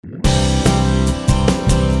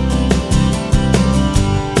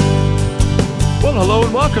Well, hello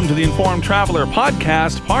and welcome to the Informed Traveler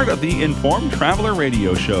podcast, part of the Informed Traveler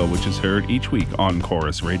radio show, which is heard each week on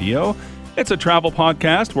Chorus Radio. It's a travel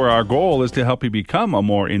podcast where our goal is to help you become a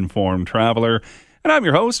more informed traveler. And I'm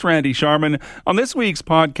your host, Randy Sharman. On this week's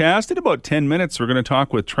podcast, in about 10 minutes, we're going to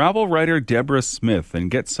talk with travel writer Debra Smith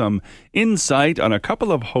and get some insight on a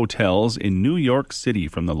couple of hotels in New York City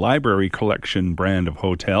from the Library Collection brand of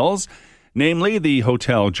hotels, namely the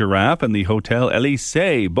Hotel Giraffe and the Hotel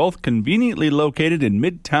Elysee, both conveniently located in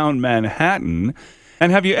Midtown Manhattan.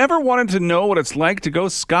 And have you ever wanted to know what it's like to go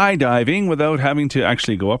skydiving without having to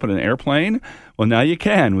actually go up in an airplane? Well, now you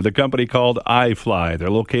can with a company called iFLY. They're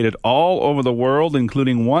located all over the world,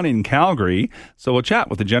 including one in Calgary. So we'll chat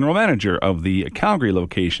with the general manager of the Calgary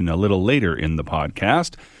location a little later in the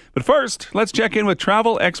podcast. But first, let's check in with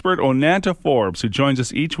travel expert Onanta Forbes, who joins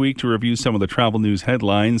us each week to review some of the travel news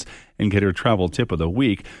headlines and get her travel tip of the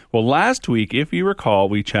week. Well, last week, if you recall,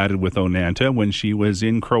 we chatted with Onanta when she was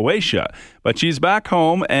in Croatia. But she's back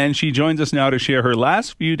home, and she joins us now to share her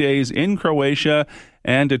last few days in Croatia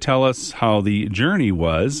and to tell us how the journey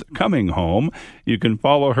was coming home. You can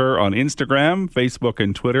follow her on Instagram, Facebook,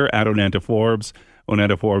 and Twitter at Onanta Forbes.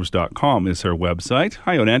 OnantaForbes.com is her website.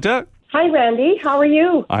 Hi, Onanta. Hi, Randy. How are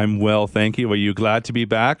you? I'm well, thank you. Are you glad to be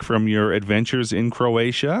back from your adventures in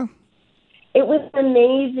Croatia? It was an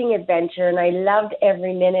amazing adventure, and I loved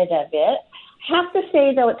every minute of it. I have to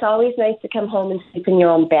say, though, it's always nice to come home and sleep in your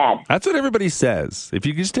own bed. That's what everybody says. If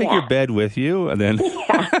you just take your bed with you, and then...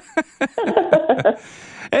 Yeah.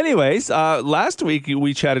 Anyways, last week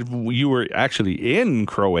we chatted, you were actually in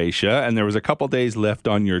Croatia, and there was a couple days left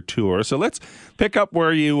on your tour. So let's pick up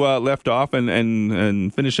where you left off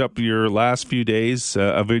and finish up your last few days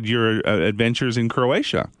of your adventures in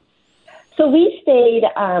Croatia. So we stayed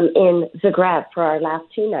in Zagreb for our last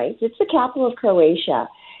 2 nights. It's the capital of Croatia.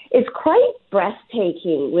 It's quite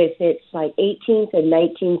breathtaking with its 18th and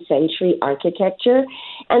 19th century architecture,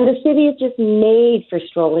 and the city is just made for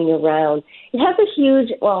strolling around. It has a huge,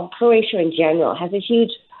 Croatia in general has a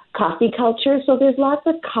huge coffee culture, so there's lots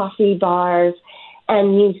of coffee bars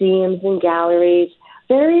and museums and galleries.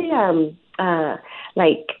 Very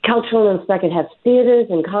cultural and stuff. It has theaters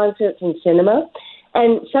and concerts and cinema.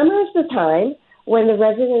 And summer is the time when the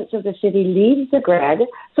residents of the city leave Zagreb,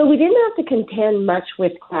 so we didn't have to contend much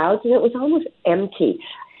with crowds, and it was almost empty.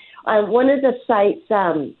 One of the sites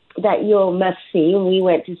that you must see, and we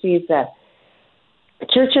went to see, is the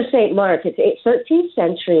Church of St. Mark. It's 13th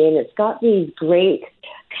century, and it's got these great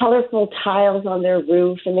colorful tiles on their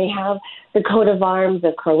roof, and they have the coat of arms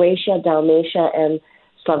of Croatia, Dalmatia, and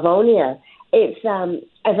Slavonia. It's,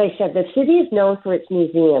 as I said, the city is known for its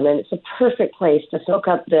museum, and it's a perfect place to soak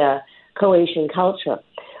up the Croatian culture.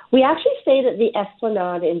 We actually stayed at the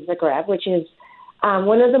Esplanade in Zagreb, which is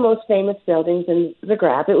one of the most famous buildings in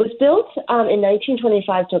Zagreb. It was built in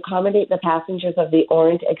 1925 to accommodate the passengers of the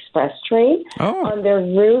Orient Express train on their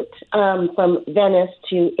route from Venice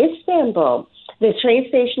to Istanbul. The train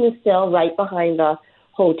station is still right behind the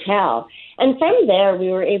hotel. And from there, we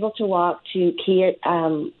were able to walk to key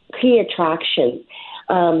attractions.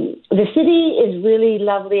 The city is really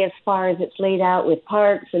lovely as far as it's laid out with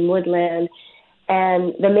parks and woodland.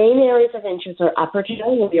 And the main areas of interest are Upper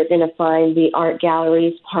Town, where you're going to find the art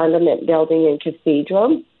galleries, Parliament Building, and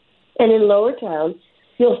Cathedral. And in Lower Town,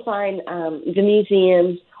 you'll find the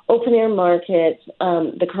museums, open-air markets,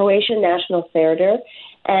 the Croatian National Theater,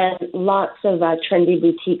 and lots of trendy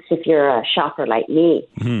boutiques if you're a shopper like me.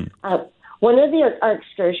 Mm-hmm. One of our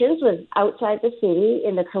excursions was outside the city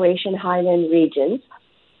in the Croatian Highland regions.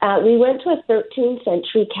 We went to a 13th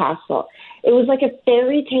century castle. It was like a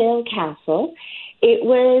fairy tale castle. It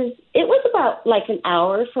was about an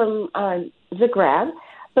hour from Zagreb,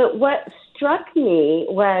 but what struck me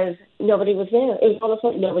was nobody was there. It was almost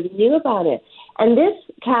like nobody knew about it. And this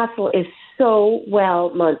castle is so well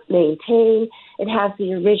maintained. It has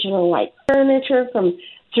the original furniture from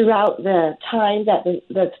throughout the time that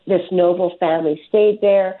this noble family stayed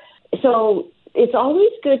there. So it's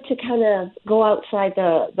always good to kind of go outside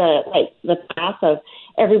the path of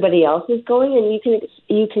everybody else is going, and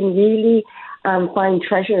you can really find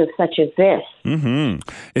treasures such as this. Mm-hmm.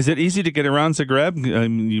 Is it easy to get around Zagreb?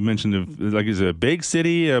 You mentioned is it a big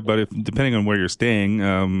city, but depending on where you're staying,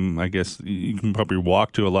 I guess you can probably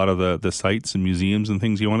walk to a lot of the sites and museums and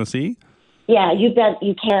things you want to see. Yeah, you bet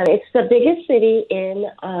you can. It's the biggest city in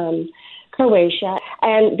Croatia,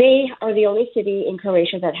 and they are the only city in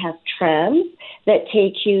Croatia that has trams that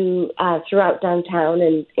take you throughout downtown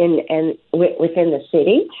and within the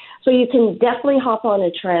city. So you can definitely hop on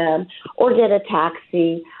a tram or get a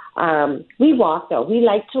taxi. We walk, though. We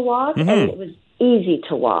like to walk, and it was easy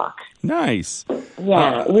to walk. Nice.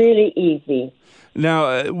 Yeah, really easy.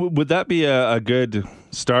 Now, would that be a good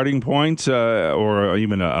starting point or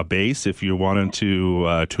even a base if you wanted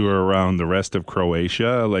to tour around the rest of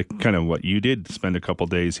Croatia, like kind of what you did, spend a couple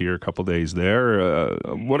days here, a couple days there?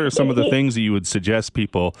 What are some of the things that you would suggest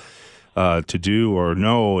people to do or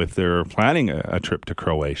know if they're planning a trip to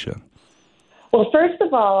Croatia? Well, first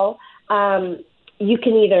of all, you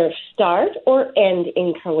can either start or end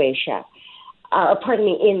in Croatia.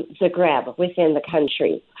 In Zagreb, within the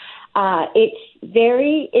country. It's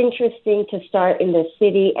very interesting to start in the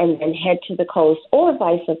city and then head to the coast, or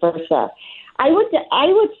vice versa. I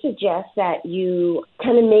would suggest that you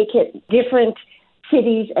kind of make it different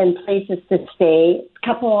cities and places to stay, a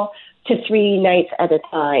couple to 3 nights at a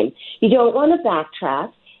time. You don't want to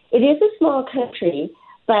backtrack. It is a small country,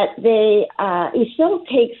 but it still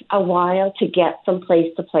takes a while to get from place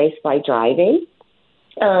to place by driving.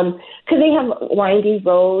 Because they have windy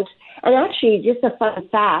roads. And actually, just a fun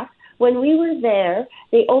fact, when we were there,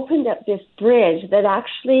 they opened up this bridge that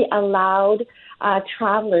actually allowed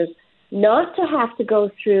travelers not to have to go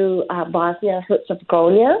through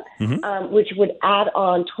Bosnia-Herzegovina, which would add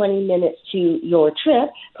on 20 minutes to your trip.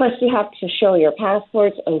 Plus, you have to show your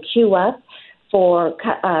passports and queue up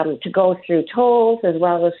to go through tolls as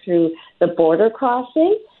well as through the border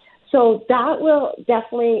crossing. So that will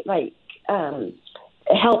definitely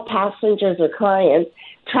help passengers or clients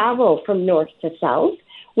travel from north to south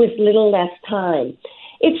with little less time.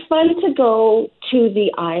 It's fun to go to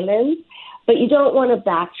the islands, but you don't want to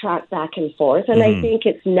backtrack back and forth. And I think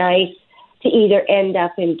it's nice to either end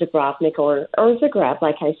up in Dubrovnik or Zagreb,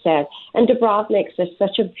 like I said. And Dubrovnik's just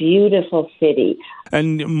such a beautiful city.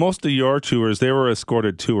 And most of your tours, they were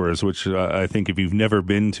escorted tours, which I think if you've never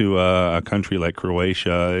been to a country like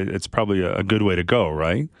Croatia, it's probably a good way to go,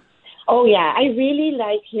 right? Oh, yeah. I really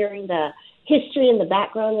like hearing the history and the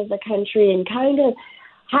background of the country and kind of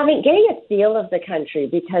getting a feel of the country,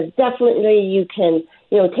 because definitely you can,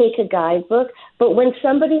 take a guidebook. But when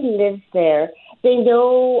somebody lives there, they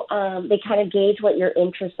know, they kind of gauge what your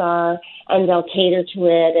interests are and they'll cater to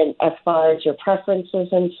it, and as far as your preferences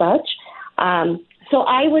and such. So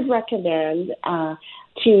I would recommend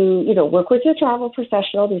to work with your travel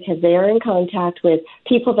professional, because they are in contact with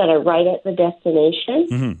people that are right at the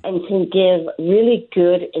destination and can give really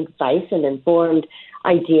good advice and informed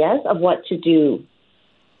ideas of what to do.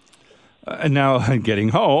 And now, getting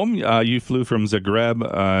home, you flew from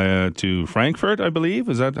Zagreb to Frankfurt, I believe.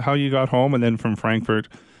 Is that how you got home? And then from Frankfurt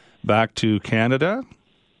back to Canada?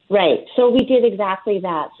 Right. So we did exactly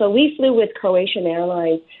that. So we flew with Croatian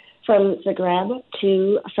Airlines from Zagreb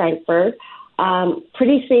to Frankfurt.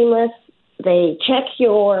 Pretty seamless. They check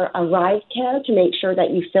your ArriveCan to make sure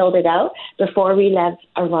that you filled it out before we left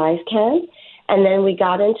ArriveCan. And then we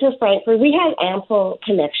got into Frankfurt. We had ample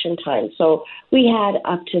connection time. So we had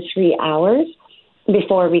up to 3 hours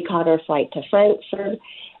before we caught our flight to Frankfurt,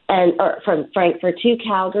 or from Frankfurt to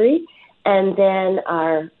Calgary. And then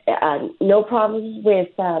our no problems with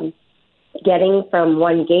getting from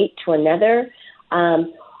one gate to another.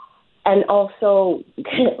 And also,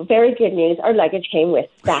 very good news, our luggage came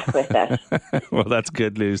back with us. Well, that's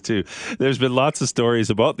good news, too. There's been lots of stories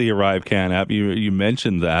about the ArriveCan app. You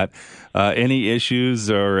mentioned that. Any issues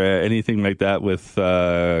or anything like that with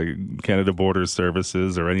Canada Border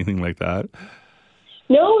Services or anything like that?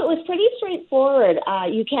 No, it was pretty straightforward.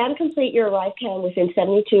 You can complete your ArriveCan within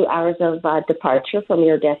 72 hours of departure from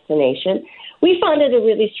your destination. We found it a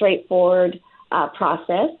really straightforward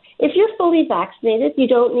process. If you're fully vaccinated, you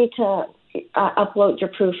don't need to upload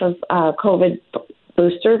your proof of COVID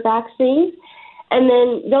booster vaccine. And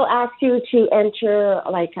then they'll ask you to enter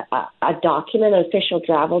a document, an official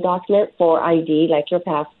travel document for ID, like your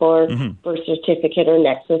passport, birth certificate, or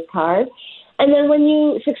Nexus card. And then when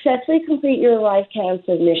you successfully complete your ArriveCan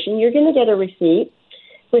submission, you're going to get a receipt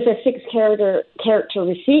with a 6-character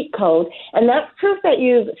receipt code. And that's proof that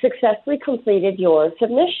you've successfully completed your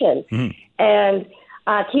submission. And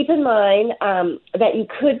keep in mind that you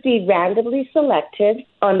could be randomly selected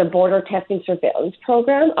on the border testing surveillance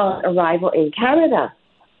program on arrival in Canada.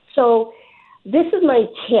 So this is my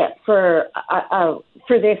tip for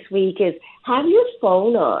this week is have your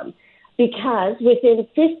phone on, because within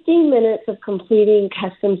 15 minutes of completing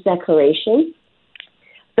customs declaration,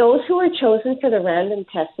 those who are chosen for the random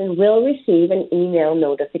testing will receive an email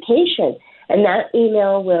notification, and that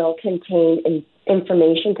email will contain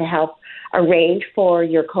information to help arrange for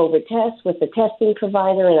your COVID test with the testing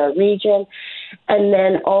provider in our region. And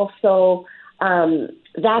then also,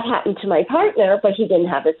 that happened to my partner, but he didn't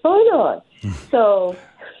have his phone on. So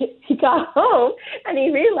he got home and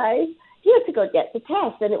he realized he had to go get the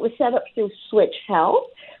test, and it was set up through Switch Health.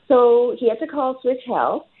 So he had to call Switch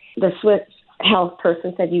Health. The Switch Health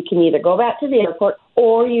person said you can either go back to the airport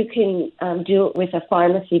or you can do it with a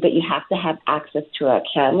pharmacy, but you have to have access to a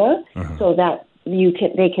camera so that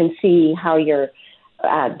they can see how you're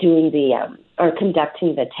doing or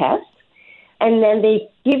conducting the test. And then they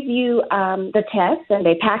give you the test, and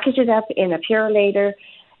they package it up in a Purolator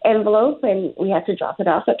envelope, and we have to drop it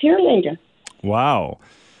off at Purolator. Wow.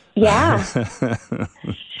 Yeah.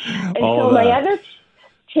 And so my other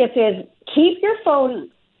tip is keep your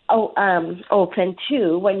phone open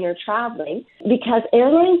too when you're traveling, because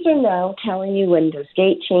airlines are now telling you when there's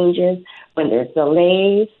gate changes, when there's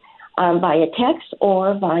delays, via text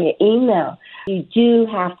or via email. You do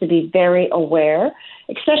have to be very aware,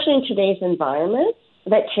 especially in today's environment,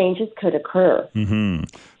 that changes could occur. Mm-hmm.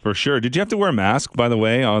 For sure. Did you have to wear a mask, by the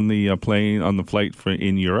way, on the plane, on the flight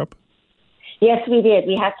in Europe? Yes, we did.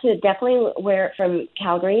 We had to definitely wear it from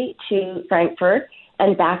Calgary to Frankfurt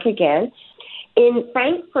and back again. In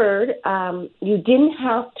Frankfurt, you didn't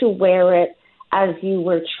have to wear it as you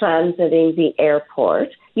were transiting the airport.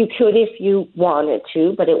 You could if you wanted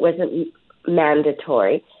to, but it wasn't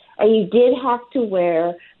mandatory. And you did have to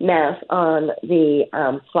wear masks on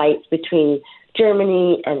the flights between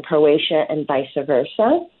Germany and Croatia and vice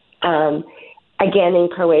versa. Again, in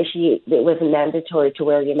Croatia, it was mandatory to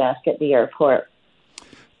wear your mask at the airport.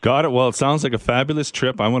 Got it. Well, it sounds like a fabulous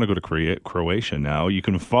trip. I want to go to Croatia now. You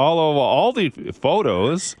can follow all the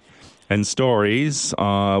photos and stories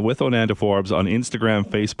with Onanta Forbes on Instagram,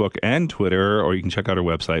 Facebook, and Twitter, or you can check out our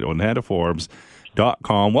website,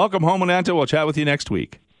 onantaforbes.com. Welcome home, Onanta. We'll chat with you next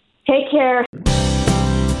week. Take care.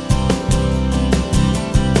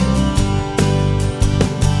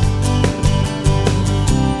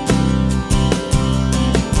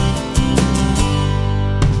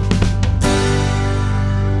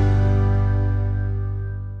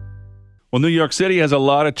 Well, New York City has a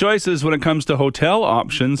lot of choices when it comes to hotel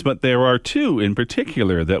options, but there are two in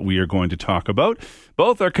particular that we are going to talk about.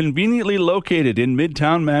 Both are conveniently located in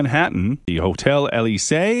Midtown Manhattan, the Hotel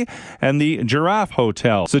Elysee and the Giraffe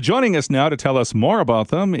Hotel. So joining us now to tell us more about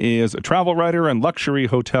them is travel writer and luxury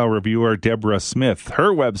hotel reviewer Debra Smith.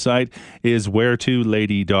 Her website is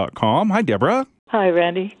wheretolady.com. Hi, Debra. Hi,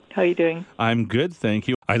 Randy. How are you doing? I'm good, thank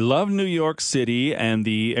you. I love New York City and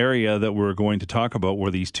the area that we're going to talk about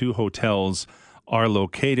where these two hotels are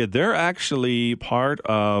located. They're actually part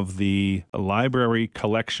of the Library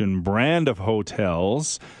Collection brand of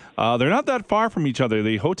hotels. They're not that far from each other.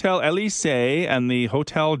 The Hotel Elysee and the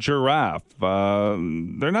Hotel Giraffe.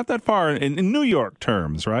 They're not that far in New York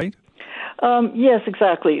terms, right? Yes,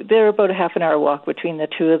 exactly. They're about a half an hour walk between the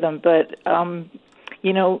two of them. But,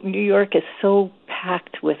 New York is so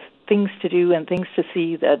packed with things to do and things to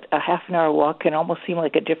see that a half an hour walk can almost seem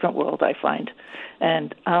like a different world, I find.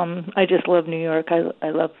 And I just love New York. I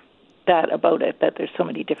love that about it, that there's so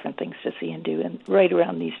many different things to see and do, and right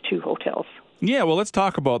around these two hotels. Yeah, well, let's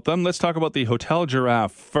talk about them. Let's talk about the Hotel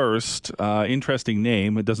Giraffe first. Interesting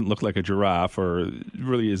name. It doesn't look like a giraffe, or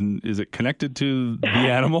really isn't. Is it connected to the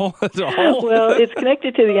animal as a whole? Well, it's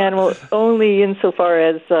connected to the animal only insofar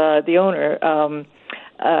as the owner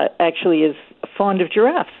actually is fond of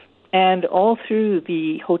giraffes. And all through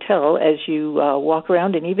the hotel, as you walk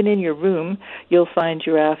around, and even in your room, you'll find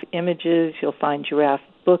giraffe images, you'll find giraffe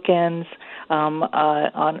bookends.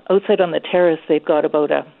 Outside on the terrace, they've got about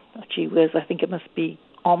gee whiz, I think it must be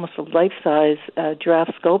almost a life-size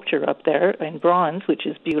giraffe sculpture up there in bronze, which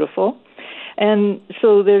is beautiful. And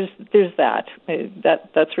so there's that.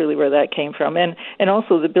 That's really where that came from. And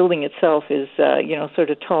also the building itself is, sort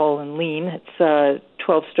of tall and lean. It's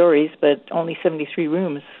 12 stories, but only 73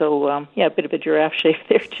 rooms. So, a bit of a giraffe shape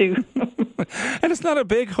there, too. And it's not a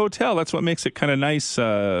big hotel. That's what makes it kind of nice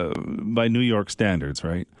by New York standards,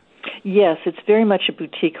 right? Yes, it's very much a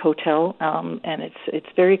boutique hotel, and it's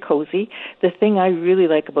very cozy. The thing I really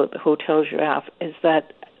like about the Hotel Giraffe is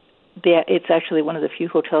that it's actually one of the few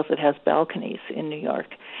hotels that has balconies in New York.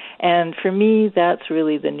 And for me, that's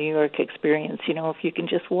really the New York experience. You know, if you can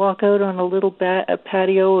just walk out on a little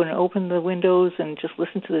patio and open the windows and just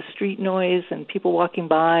listen to the street noise and people walking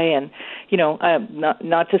by. And,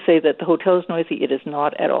 not to say that the hotel is noisy. It is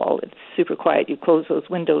not at all. It's super quiet. You close those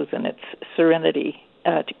windows and it's serenity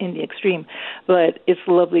in the extreme. But it's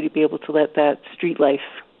lovely to be able to let that street life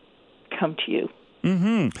come to you.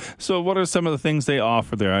 Mm-hmm. So what are some of the things they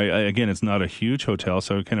offer there? Again, it's not a huge hotel,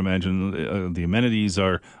 so I can imagine the amenities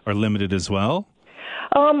are limited as well.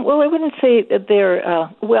 Well, I wouldn't say that they're,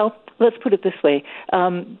 let's put it this way.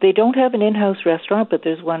 They don't have an in-house restaurant, but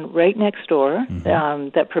there's one right next door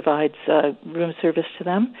that provides room service to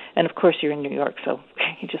them. And, of course, you're in New York, so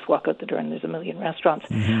you just walk out the door and there's a million restaurants.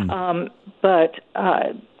 But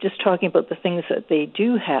just talking about the things that they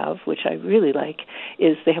do have, which I really like,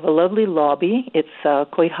 is they have a lovely lobby. It's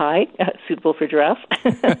quite high, suitable for giraffes,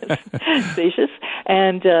 spacious.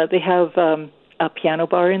 And they have a piano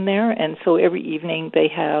bar in there, and so every evening they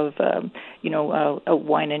have, a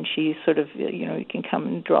wine and cheese sort of, you can come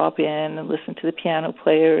and drop in and listen to the piano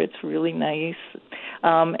player. It's really nice.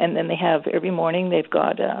 And then they have, every morning they've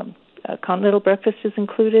got a continental breakfast is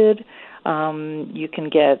included. You can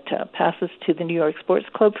get passes to the New York Sports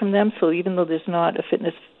Club from them, so even though there's not a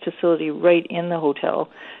fitness facility right in the hotel,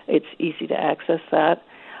 it's easy to access that.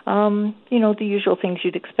 The usual things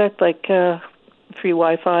you'd expect, like free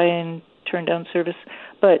Wi-Fi and turn-down service.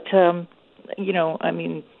 But,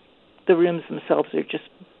 the rooms themselves are just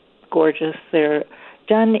gorgeous. They're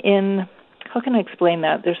done in, how can I explain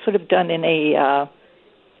that? They're sort of done in a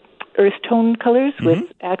earth tone colors with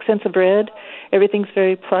accents of red. Everything's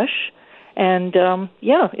very plush. And,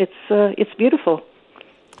 it's beautiful.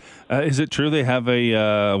 Is it true they have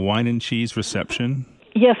a wine and cheese reception?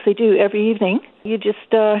 Yes, they do every evening. You just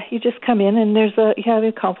come in and you have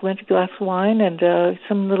a complimentary glass of wine and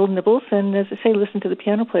some little nibbles, and as I say, listen to the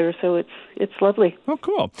piano player. So it's lovely. Oh,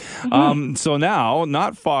 cool. So now,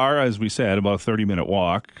 not far, as we said, about a 30-minute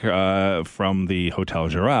walk from the Hotel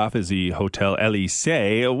Giraffe is the Hotel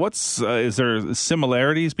Elysee. Is there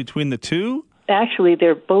similarities between the two? Actually,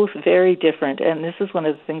 they're both very different, and this is one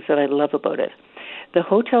of the things that I love about it. The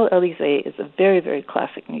Hotel Elysee is a very, very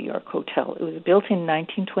classic New York hotel. It was built in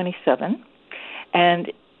 1927,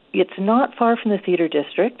 and it's not far from the theater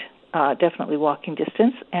district, definitely walking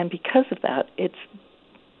distance, and because of that, it's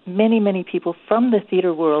many, many people from the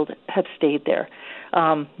theater world have stayed there.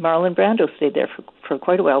 Marlon Brando stayed there for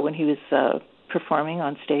quite a while when he was performing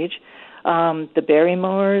on stage. The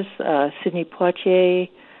Barrymores, Sidney Poitier.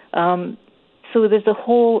 So there's a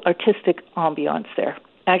whole artistic ambiance there.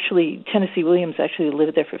 Actually, Tennessee Williams actually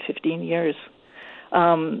lived there for 15 years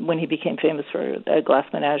when he became famous for Glass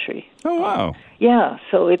Menagerie. Oh, wow. Yeah,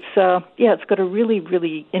 so it's got a really,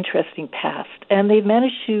 really interesting past. And they've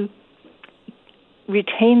managed to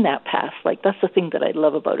retain that past. Like, that's the thing that I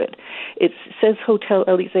love about it. It says Hotel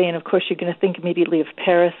Elysee, and of course you're going to think immediately of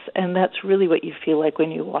Paris, and that's really what you feel like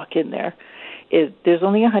when you walk in there. There's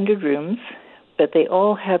only 100 rooms, but they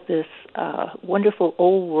all have this wonderful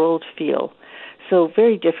old world feel. So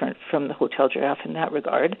very different from the Hotel Giraffe in that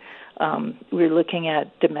regard. We're looking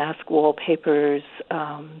at damask wallpapers,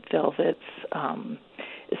 velvets,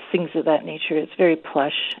 things of that nature. It's very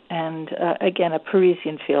plush and, again, a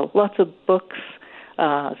Parisian feel. Lots of books,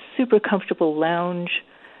 super comfortable lounge,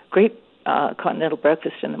 great continental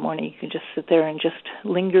breakfast in the morning. You can just sit there and just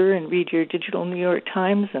linger and read your digital New York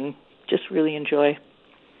Times and just really enjoy.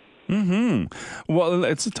 Well,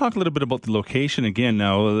 let's talk a little bit about the location again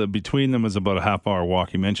now. Between them is about a half-hour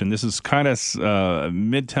walk. You mentioned this is kind of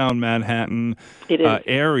Midtown Manhattan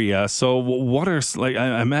area. So what are, like,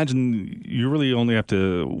 I imagine you really only have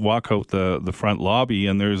to walk out the front lobby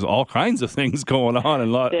and there's all kinds of things going on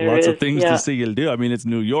and lots of things to see and do. I mean, it's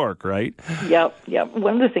New York, right? Yep.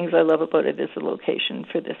 One of the things I love about it is the location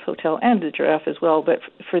for this hotel and the Giraffe as well. But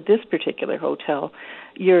for this particular hotel,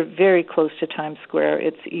 you're very close to Times Square.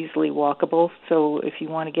 It's easily walkable. So if you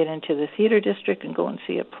want to get into the theater district and go and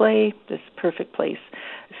see a play, this is a perfect place.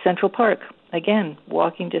 Central Park, again,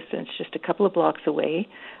 walking distance, just a couple of blocks away.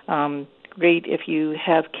 Great if you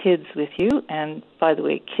have kids with you. And by the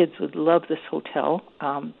way, kids would love this hotel.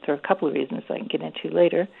 There are a couple of reasons I can get into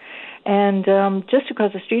later. And just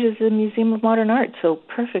across the street is the Museum of Modern Art, so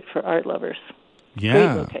perfect for art lovers. Yeah.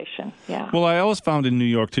 Great location. Yeah. Well, I always found in New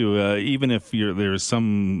York too, even if there's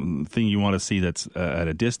something you want to see that's at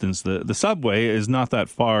a distance, the subway is not that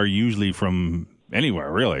far usually from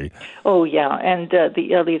anywhere, really. Oh yeah, and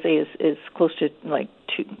the Elysee is close to like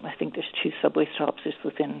I think there's 2 subway stops just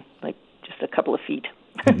within like just a couple of feet,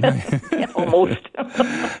 almost.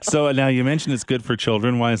 So now you mentioned it's good for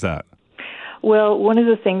children. Why is that? Well, one of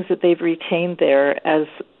the things that they've retained there as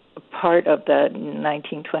part of the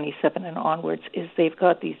 1927 and onwards is they've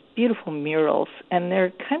got these beautiful murals, and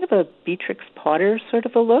they're kind of a Beatrix Potter sort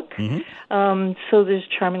of a look. So there's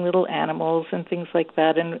charming little animals and things like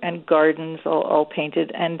that, and gardens all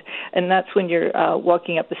painted, and that's when you're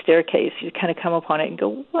walking up the staircase, you kind of come upon it and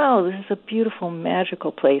go, wow, this is a beautiful,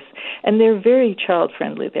 magical place. And they're very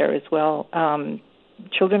child-friendly there as well.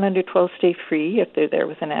 children under 12 stay free if they're there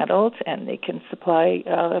with an adult, and they can supply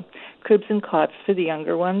cribs and cots for the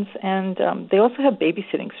younger ones. And they also have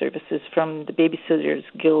babysitting services from the Babysitters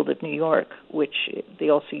Guild of New York, which they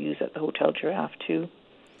also use at the Hotel Giraffe, too.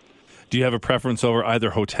 Do you have a preference over either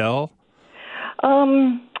hotel?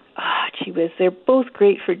 Gee whiz, they're both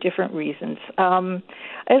great for different reasons.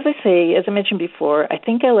 As I mentioned before, I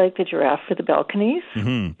think I like the Giraffe for the balconies.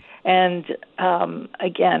 Mm-hmm. And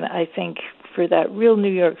again, I think for that real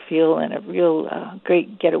New York feel and a real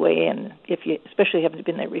great getaway, and if you especially haven't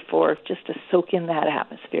been there before, just to soak in that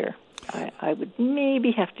atmosphere, I would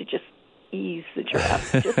maybe have to just ease the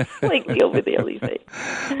Giraffe just slightly over the Elysee.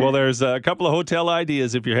 Well, there's a couple of hotel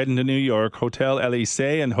ideas if you're heading to New York: Hotel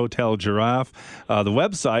Elysee and Hotel Giraffe. The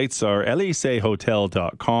websites are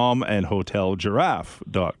ElyseeHotel.com and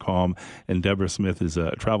HotelGiraffe.com. And Debra Smith is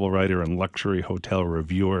a travel writer and luxury hotel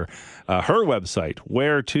reviewer. Her website,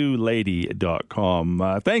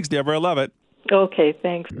 WhereToLady.com. Thanks, Debra. I love it. Okay,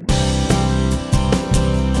 thanks.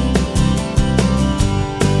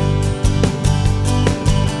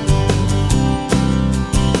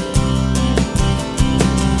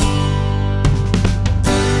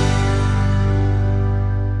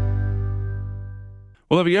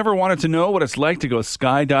 Well, have you ever wanted to know what it's like to go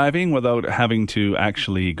skydiving without having to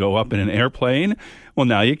actually go up in an airplane? Well,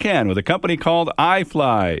 now you can with a company called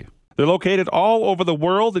iFLY. They're located all over the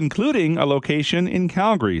world, including a location in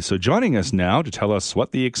Calgary. So joining us now to tell us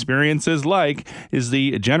what the experience is like is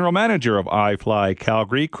the general manager of iFLY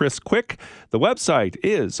Calgary, Chris Quick. The website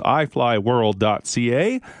is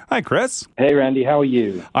iFlyWorld.ca. Hi, Chris. Hey, Randy. How are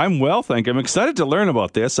you? I'm well, thank you. I'm excited to learn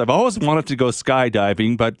about this. I've always wanted to go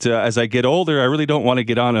skydiving, but as I get older, I really don't want to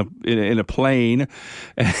get on in a plane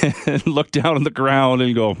and look down on the ground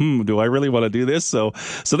and go, do I really want to do this? So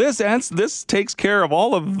this takes care of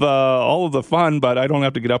all of the fun, but I don't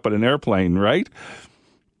have to get up on an airplane, right?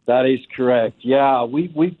 That is correct. Yeah,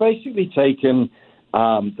 we've basically taken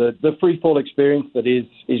the free fall experience that is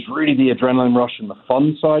really the adrenaline rush and the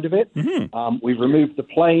fun side of it. Mm-hmm. We've removed the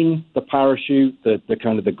plane, the parachute, the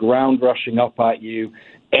kind of the ground rushing up at you,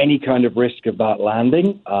 any kind of risk of that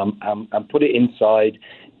landing, and put it inside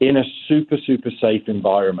in a super, super safe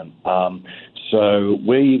environment. So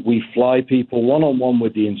we fly people one-on-one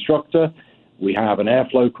with the instructor. We have an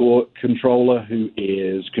airflow controller who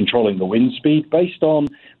is controlling the wind speed based on,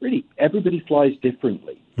 really, everybody flies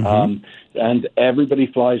differently. Mm-hmm. And everybody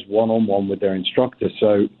flies one-on-one with their instructor.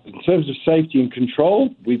 So in terms of safety and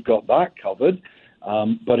control, we've got that covered.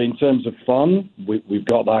 But in terms of fun, we've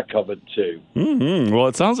got that covered too. Mm-hmm. Well,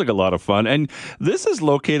 it sounds like a lot of fun. And this is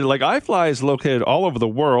located, like iFLY is located all over the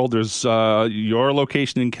world. There's your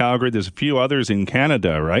location in Calgary. There's a few others in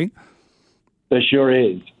Canada, right? There sure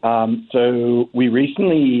is. So we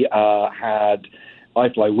recently had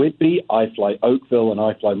iFLY Whitby, iFLY Oakville, and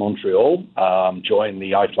iFLY Montreal join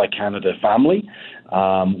the iFLY Canada family.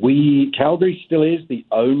 Calgary still is the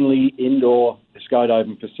only indoor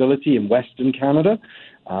skydiving facility in Western Canada.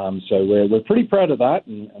 So we're pretty proud of that,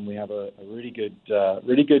 and we have a really good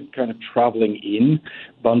kind of traveling in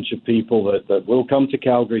bunch of people that will come to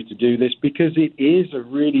Calgary to do this, because it is a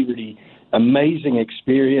really, really amazing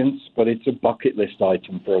experience, but it's a bucket list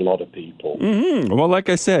item for a lot of people. Mm-hmm. Well, like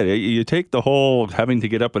I said, you take the whole having to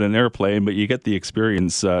get up in an airplane, but you get the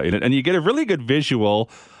experience in it, and you get a really good visual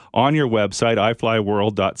on your website,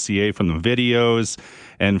 iFlyWorld.ca, from the videos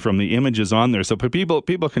and from the images on there. So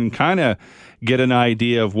people can kind of get an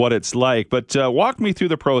idea of what it's like. But walk me through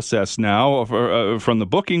the process now, from the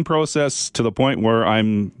booking process to the point where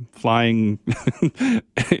I'm flying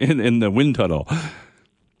in the wind tunnel.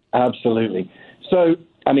 Absolutely. So,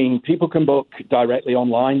 I mean, people can book directly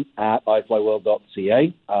online at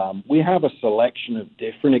iFlyWorld.ca. We have a selection of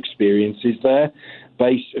different experiences there,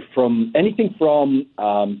 based from anything from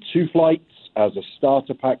 2 flights as a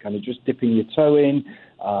starter pack, kind of just dipping your toe in,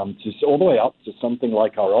 to all the way up to something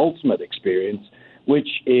like our ultimate experience, which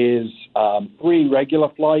is 3 regular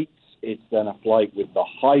flights. It's then a flight with the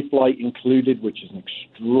high flight included, which is an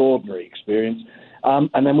extraordinary experience.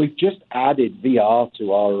 And then we've just added VR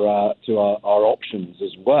to our options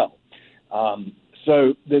as well.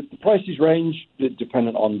 So the prices range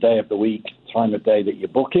dependent on day of the week, time of day that you're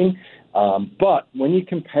booking. But when you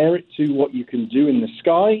compare it to what you can do in the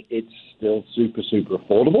sky, it's still super, super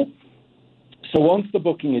affordable. So once the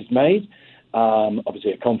booking is made,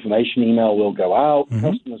 obviously a confirmation email will go out. Mm-hmm.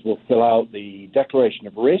 Customers will fill out the declaration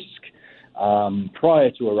of risk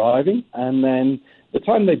prior to arriving, and then the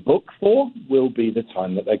time they book for will be the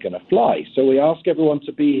time that they're going to fly. So we ask everyone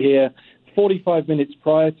to be here 45 minutes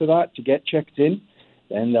prior to that to get checked in.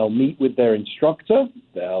 Then they'll meet with their instructor.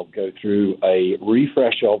 They'll go through a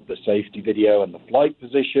refresh of the safety video and the flight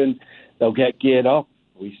position. They'll get geared up.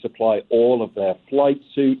 We supply all of their flight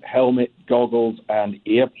suit, helmet, goggles, and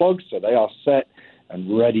earplugs, so they are set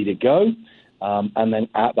and ready to go. And then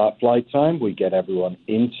at that flight time, we get everyone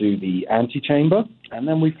into the antechamber, and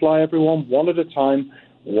then we fly everyone one at a time,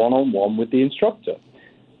 one-on-one with the instructor.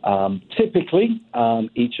 Typically,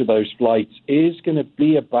 each of those flights is going to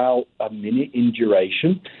be about a minute in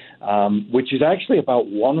duration, which is actually about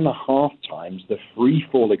 1.5 times the free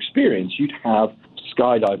fall experience you'd have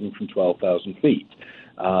skydiving from 12,000 feet.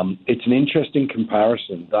 It's an interesting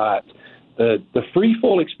comparison that the free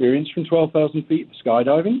fall experience from 12,000 feet for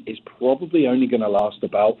skydiving is probably only going to last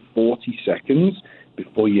about 40 seconds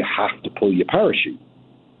before you have to pull your parachute.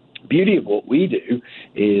 Beauty of what we do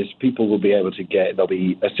is people will be able to they'll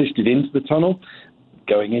be assisted into the tunnel,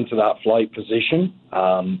 going into that flight position,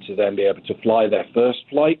 to then be able to fly their first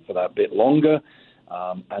flight for that bit longer.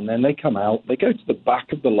 And then they come out, they go to the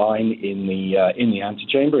back of the line in the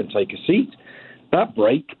antechamber and take a seat. That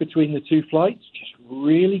break between the two flights just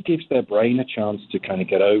really gives their brain a chance to kind of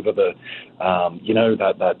get over the,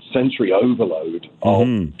 that sensory overload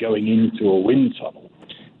of going into a wind tunnel.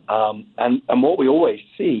 And what we always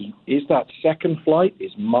see is that second flight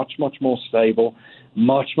is much, much more stable,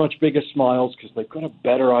 much, much bigger smiles because they've got a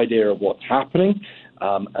better idea of what's happening,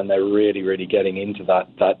 and they're really, really getting into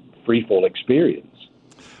that free fall experience.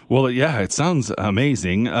 Well, yeah, it sounds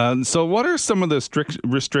amazing. So what are some of the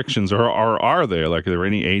restrictions, or are there? Like, are there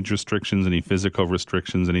any age restrictions, any physical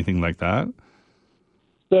restrictions, anything like that?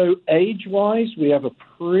 So age-wise, we have a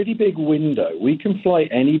pretty big window. We can fly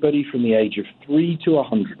anybody from the age of 3 to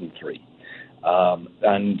 103.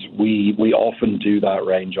 And we often do that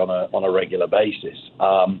range on a regular basis.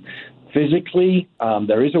 Physically,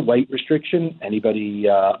 there is a weight restriction. Anybody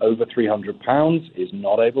over 300 pounds is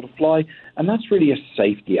not able to fly, and that's really a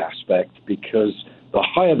safety aspect because the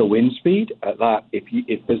higher the wind speed, at that, if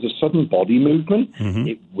there's a sudden body movement,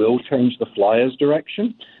 it will change the flyer's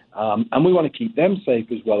direction, and we want to keep them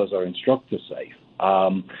safe as well as our instructors safe.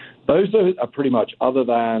 Those are pretty much, other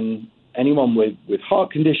than anyone with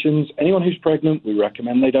heart conditions, anyone who's pregnant, we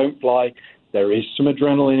recommend they don't fly. There is some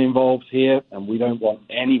adrenaline involved here, and we don't want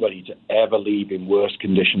anybody to ever leave in worse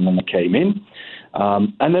condition than they came in.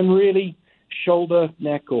 And then really, shoulder,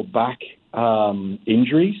 neck, or back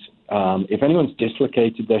injuries. If anyone's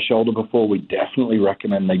dislocated their shoulder before, we definitely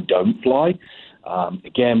recommend they don't fly.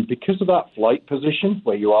 Again, because of that flight position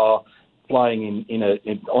where you are flying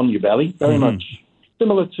on your belly, very much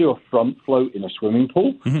similar to a front float in a swimming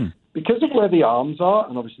pool. Because of where the arms are,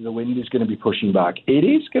 and obviously the wind is going to be pushing back, it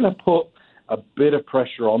is going to put a bit of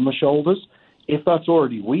pressure on the shoulders. If that's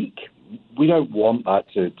already weak, we don't want that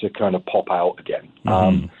to kind of pop out again.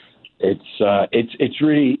 It's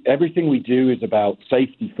really, everything we do is about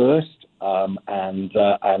safety first, and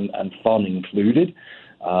fun included.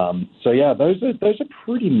 So yeah, those are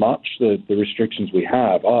pretty much the restrictions we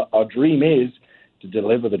have. Our dream is to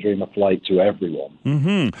deliver the dream of flight to everyone.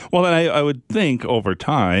 Well, then I would think over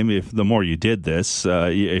time, if the more you did this,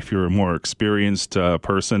 if you're a more experienced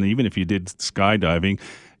person, even if you did skydiving,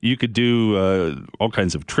 you could do all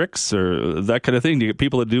kinds of tricks or that kind of thing to get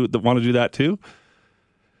people that want to do that too.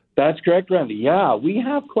 That's correct, Randy. Yeah, we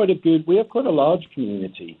have quite a large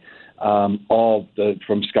community from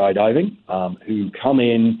skydiving who come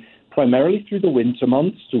in primarily through the winter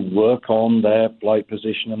months to work on their flight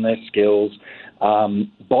position and their skills.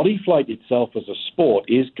 Body flight itself as a sport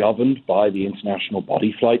is governed by the International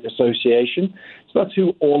Body Flight Association. So that's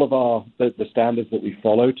who all of the standards that we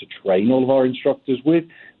follow to train all of our instructors with,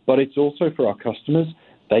 but it's also for our customers.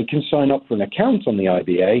 They can sign up for an account on the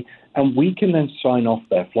IBA, and we can then sign off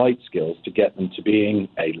their flight skills to get them to being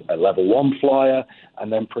a level 1 flyer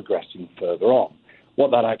and then progressing further on.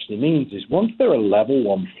 What that actually means is once they're a level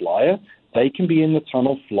 1 flyer, they can be in the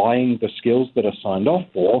tunnel flying the skills that are signed off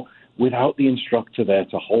for without the instructor there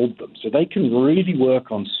to hold them. So they can really work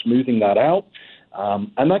on smoothing that out,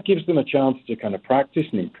 and that gives them a chance to kind of practice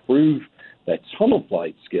and improve their tunnel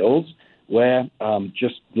flight skills, where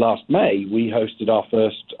just last May, we hosted our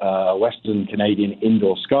first Western Canadian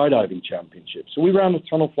Indoor Skydiving Championship. So we ran a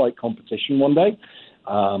tunnel flight competition one day.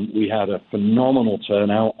 We had a phenomenal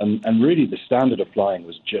turnout, and really the standard of flying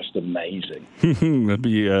was just amazing. That'd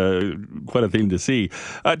be quite a thing to see.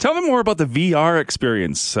 Tell me more about the VR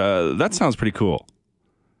experience. That sounds pretty cool.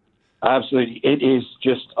 Absolutely. It is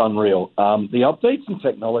just unreal. The updates in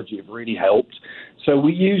technology have really helped. So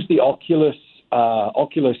we use the Oculus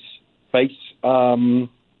face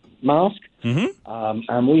mask,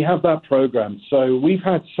 and we have that programmed. So we've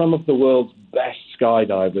had some of the world's best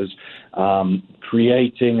skydivers,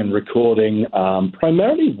 creating and recording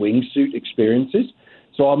primarily wingsuit experiences.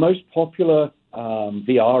 So our most popular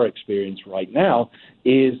VR experience right now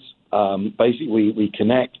is basically we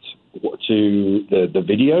connect to the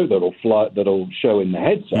video that'll show in the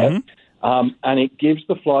headset, and it gives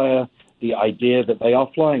the flyer the idea that they are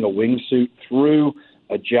flying a wingsuit through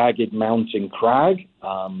a jagged mountain crag.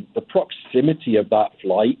 The proximity of that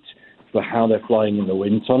flight for how they're flying in the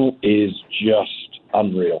wind tunnel is just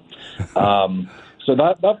unreal. So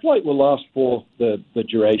that flight will last for the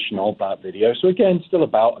duration of that video. So again, still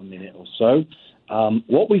about a minute or so.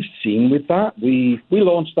 What we've seen with that, we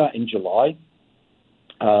launched that in July.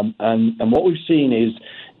 And what we've seen is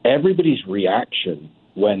everybody's reaction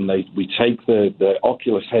when we take the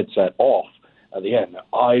Oculus headset off at the end. Their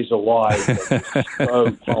eyes are wide. They're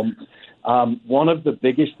so pumped. One of the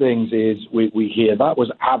biggest things is we hear that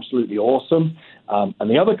was absolutely awesome. And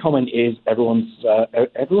the other comment is everyone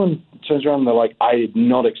turns around and they're like, I did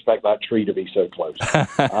not expect that tree to be so close.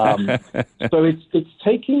 So it's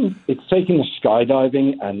taking the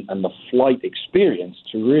skydiving and the flight experience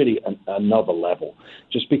to really another level,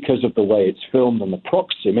 just because of the way it's filmed and the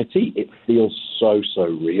proximity. It feels so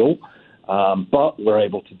real, but we're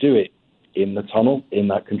able to do it in the tunnel, in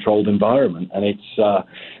that controlled environment. And it's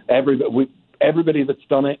everybody that's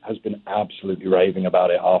done it has been absolutely raving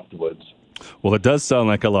about it afterwards. Well, it does sound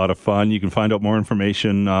like a lot of fun. You can find out more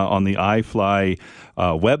information on the iFLY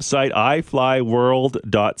website,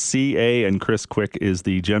 iFLYworld.ca, and Chris Quick is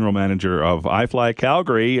the general manager of iFLY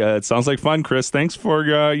Calgary. It sounds like fun, Chris. Thanks for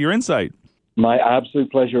your insight. My absolute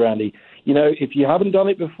pleasure, Andy. You know, if you haven't done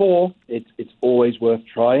it before, it's always worth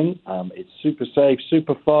trying. It's super safe,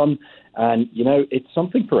 super fun, and, you know, it's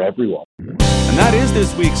something for everyone. And that is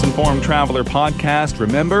this week's Informed Traveler podcast.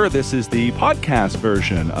 Remember, this is the podcast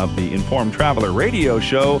version of the Informed Traveler radio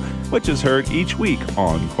show, which is heard each week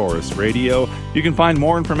on Chorus Radio. You can find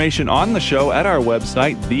more information on the show at our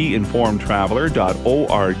website,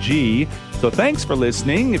 theinformedtraveler.org. So thanks for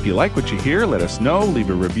listening. If you like what you hear, let us know. Leave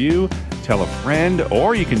a review, tell a friend,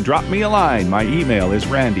 or you can drop me a line. My email is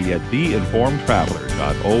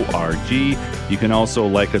randy@theinformedtraveler.org. You can also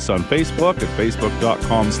like us on Facebook at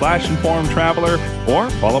facebook.com/informedtraveler, or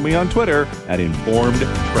follow me on Twitter at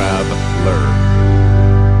informedtraveler.